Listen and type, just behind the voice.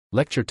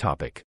Lecture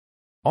topic.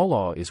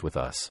 Allah is with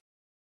us.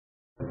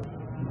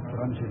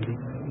 Quran Sharif,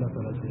 Allah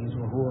Ta'ala says,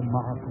 وَهُوَ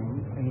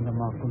مَعَكُمْ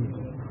أَيْنَمَا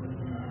كُنْتُمْ.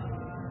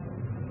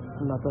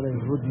 Allah Ta'ala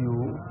is with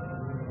you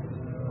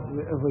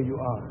wherever you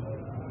are.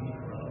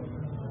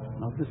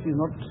 Now this is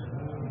not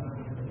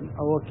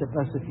our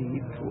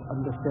capacity to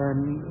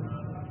understand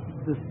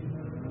this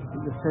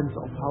in the sense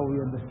of how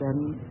we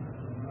understand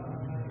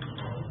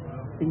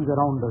things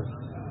around us.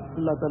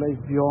 Allah Ta'ala is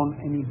beyond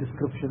any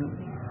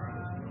description.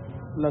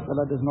 Allah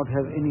Ta'ala does not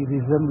have any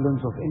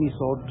resemblance of any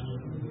sort.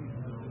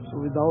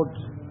 So without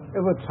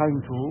ever trying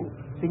to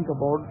think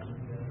about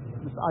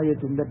this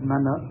ayat in that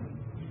manner,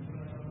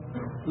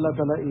 Allah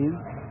Ta'ala is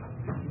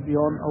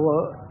beyond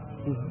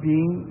His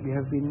being. We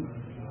have been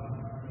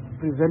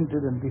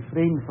prevented and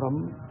refrained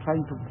from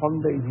trying to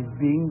ponder in His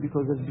being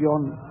because it's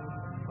beyond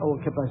our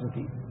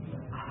capacity.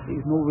 There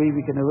is no way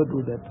we can ever do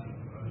that.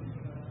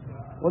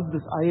 What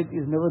this ayat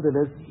is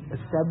nevertheless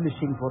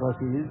establishing for us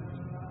is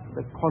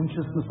the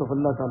consciousness of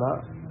Allah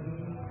Ta'ala.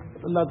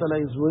 Allah Ta'ala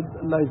is with,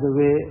 Allah is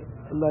aware,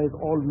 Allah is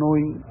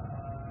all-knowing.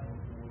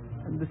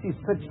 And this is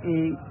such a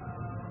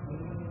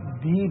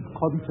deep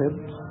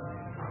concept,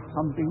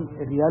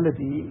 a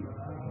reality,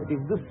 that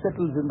if this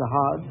settles in the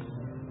heart,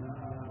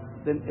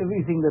 then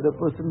everything that a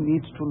person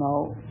needs to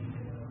now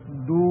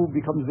do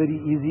becomes very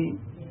easy.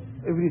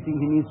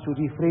 Everything he needs to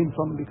refrain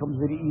from becomes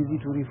very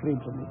easy to refrain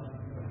from it.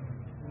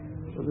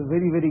 So the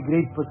very, very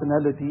great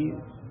personality,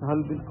 Sahal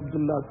bin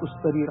Abdullah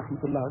Tustari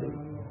Rahmatullah alayhi,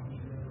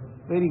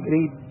 very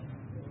great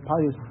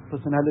pious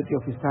personality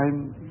of his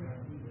time.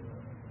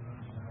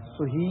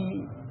 So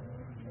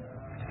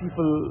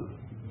people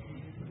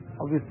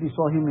obviously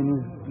saw him in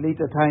his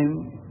later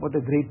time, what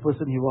a great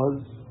person he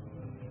was.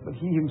 But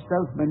he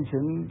himself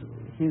mentioned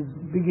his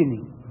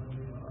beginning,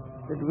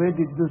 that where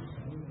did this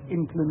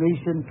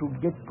inclination to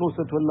get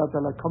closer to Allah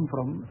Ta'ala come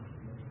from?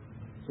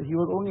 So he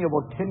was only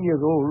about 10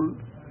 years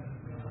old.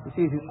 He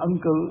says his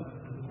uncle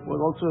was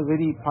also a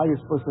very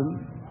pious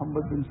person,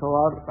 Muhammad bin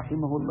Sawar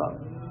rahimahullah.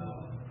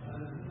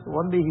 So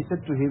one day he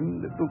said to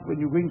him that, look, when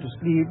you're going to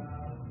sleep,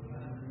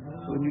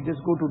 so when you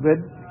just go to bed,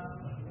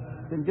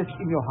 then just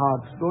in your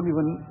heart, don't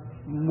even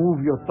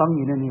move your tongue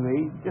in any way,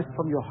 just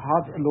from your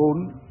heart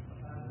alone,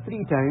 3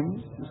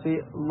 times, you say,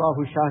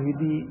 Allahu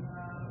Shahidi,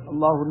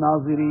 Allahu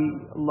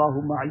Naziri, Allahu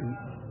Ma'i.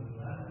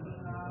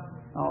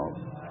 Now,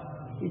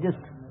 he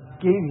just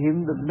gave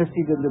him the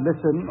message and the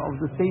lesson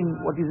of the same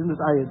what is in this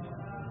ayat.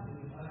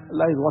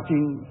 Allah is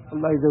watching,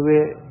 Allah is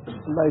aware,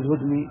 Allah is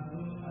with me.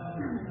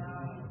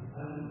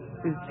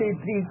 He said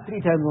three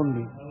times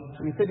only.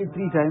 So he said it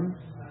 3 times.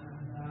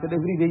 He said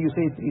every day you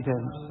say it 3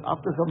 times.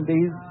 After some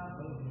days,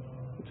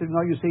 so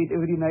now you say it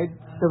every night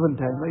 7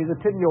 times. Now he's a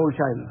 10-year-old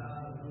child.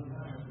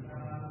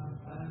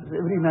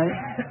 So every night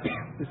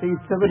you say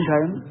it 7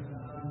 times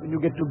when you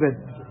get to bed.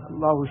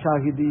 Allahu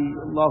Shahidi,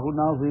 Allahu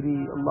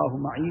Naziri, Allahu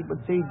Ma'i, but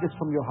say it just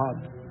from your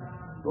heart.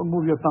 Don't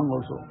move your tongue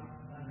also.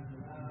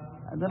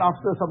 And then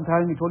after some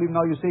time he told him,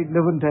 now you say it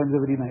 11 times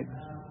every night.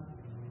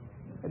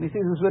 And he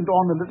says this went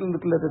on a little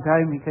at a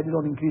time, he carried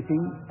on increasing,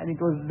 and it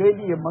was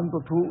barely a month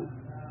or 2.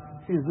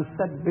 He says this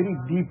sat very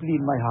deeply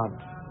in my heart.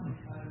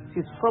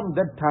 He says from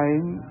that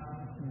time,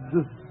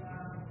 this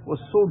was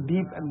so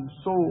deep and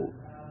so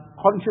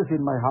conscious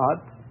in my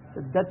heart,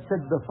 that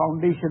set the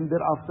foundation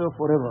thereafter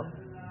forever.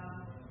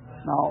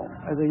 Now,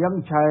 as a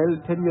young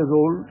child, 10 years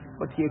old,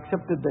 but he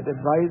accepted that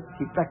advice,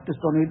 he practiced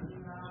on it,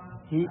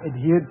 he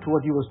adhered to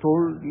what he was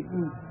told. He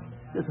didn't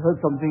just heard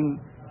something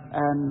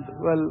and,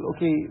 well,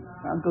 okay,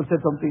 my uncle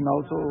said something now,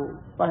 so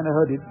fine, I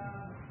heard it.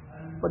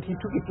 But he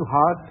took it to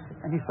heart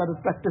and he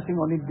started practicing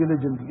on it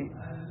diligently,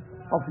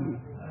 properly.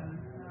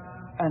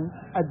 And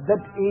at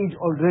that age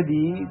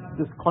already,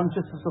 this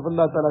consciousness of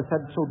Allah Ta'ala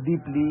sat so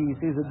deeply, he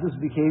says that this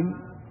became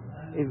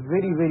a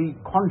very, very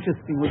conscious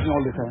thing with him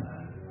all the time.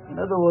 In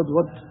other words,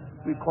 what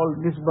we call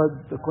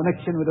nisbat, the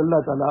connection with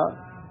Allah Ta'ala,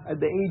 at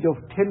the age of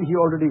 10 he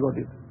already got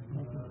it.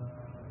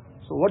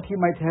 So what he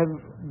might have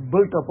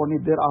built up on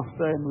it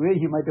thereafter and where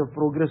he might have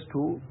progressed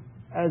to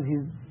as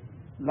his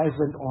life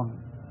went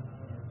on.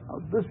 Now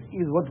this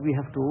is what we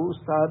have to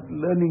start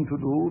learning to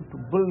do, to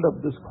build up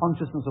this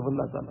consciousness of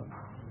Allah Ta'ala.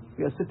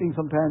 We are sitting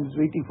sometimes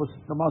waiting for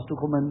namaz to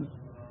commence,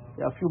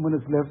 there are a few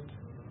minutes left.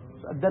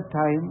 So at that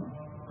time,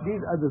 these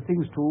are the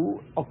things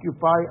to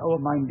occupy our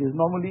mind.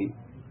 Normally,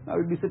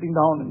 now we'll be sitting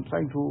down and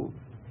trying to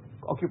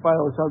occupy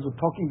ourselves with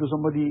talking to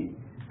somebody,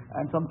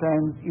 and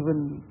sometimes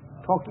even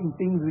talking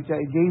things which are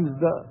against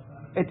the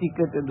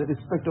etiquette and the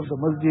respect of the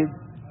masjid.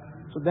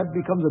 So that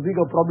becomes a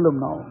bigger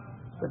problem now,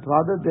 that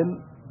rather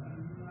than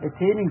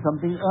attaining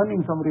something,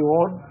 earning some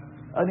reward,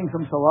 earning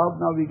some sawab,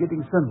 now we're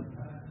getting sin.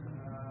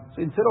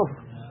 So instead of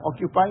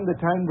occupying the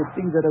time with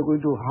things that are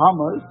going to harm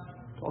us,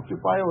 to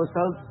occupy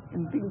ourselves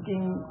in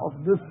thinking of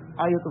this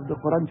ayat of the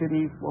Quran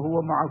Sharif, وَهُوَ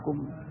مَعَكُمْ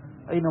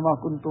أَيْنَمَا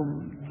كُنْتُمْ,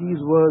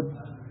 these words,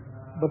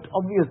 but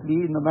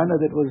obviously in the manner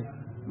that was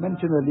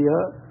mentioned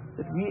earlier,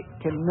 that we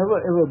can never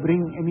ever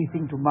bring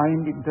anything to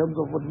mind in terms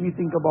of what we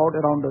think about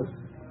around us.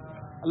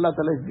 Allah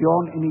Ta'ala is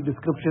beyond any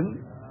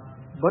description,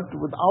 but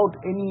without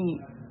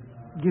any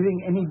giving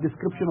any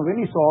description of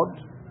any sort,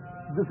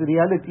 this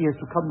reality has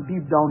to come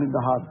deep down in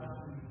the heart.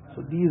 So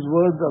these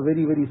words are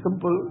very, very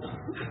simple.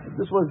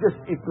 This was just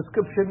a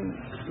prescription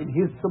in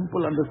his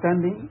simple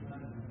understanding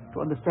to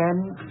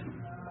understand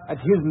at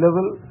his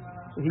level.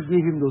 So he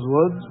gave him those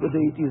words, whether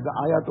it is the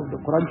ayat of the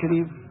Quran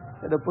Sharif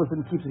that a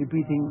person keeps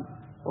repeating,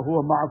 وَهُوَ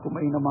مَعَكُمْ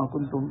أَيْنَمَا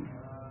كُنْتُمْ,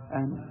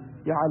 and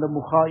يَعْلَمُ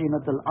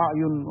خَائِنَةَ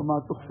الْأَعْيُنِ وَمَا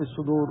تُخْفِي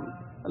الصُّدُورِ.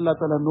 Allah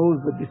Ta'ala knows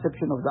the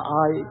deception of the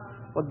eye,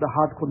 what the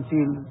heart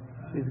conceals.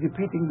 He is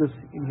repeating this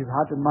in his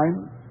heart and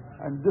mind,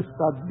 and this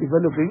starts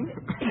developing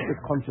this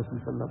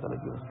consciousness Allah Ta'ala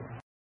gives us.